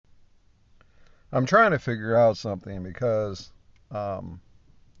I'm trying to figure out something because um,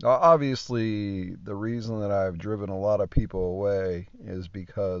 obviously the reason that I've driven a lot of people away is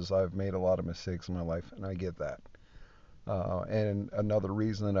because I've made a lot of mistakes in my life, and I get that. And another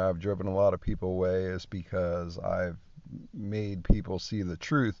reason that I've driven a lot of people away is because I've made people see the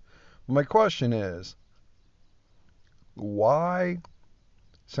truth. My question is, why,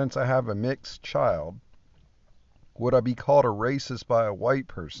 since I have a mixed child, would I be called a racist by a white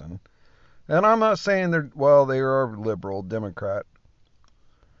person? And I'm not saying they are liberal, Democrat,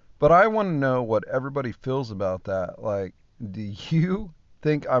 but I want to know what everybody feels about that. Like, do you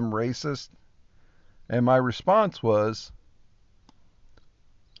think I'm racist? And my response was,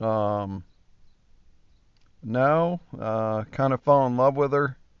 um, no. Kind of fell in love with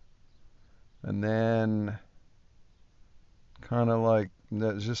her, and then kind of like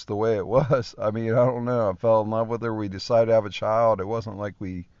that's just the way it was. I mean, I don't know. I fell in love with her. We decided to have a child. It wasn't like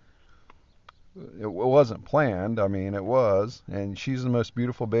it wasn't planned. I mean, it was, and she's the most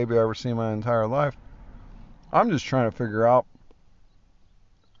beautiful baby I ever seen in my entire life. I'm just trying to figure out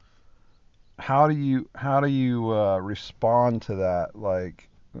how do you respond to that? Like,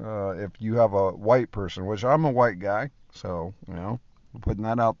 if you have a white person, which I'm a white guy, so I'm putting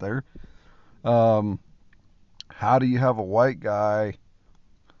that out there. Um, how do you have a white guy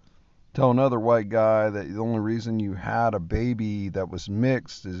tell another white guy that the only reason you had a baby that was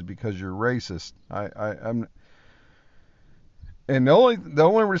mixed is because you're racist? I'm and the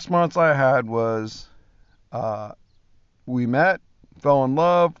only response I had was, uh, we met, fell in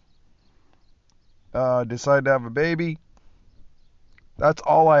love, decided to have a baby. That's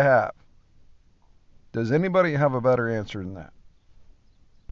all I have. Does anybody have a better answer than that?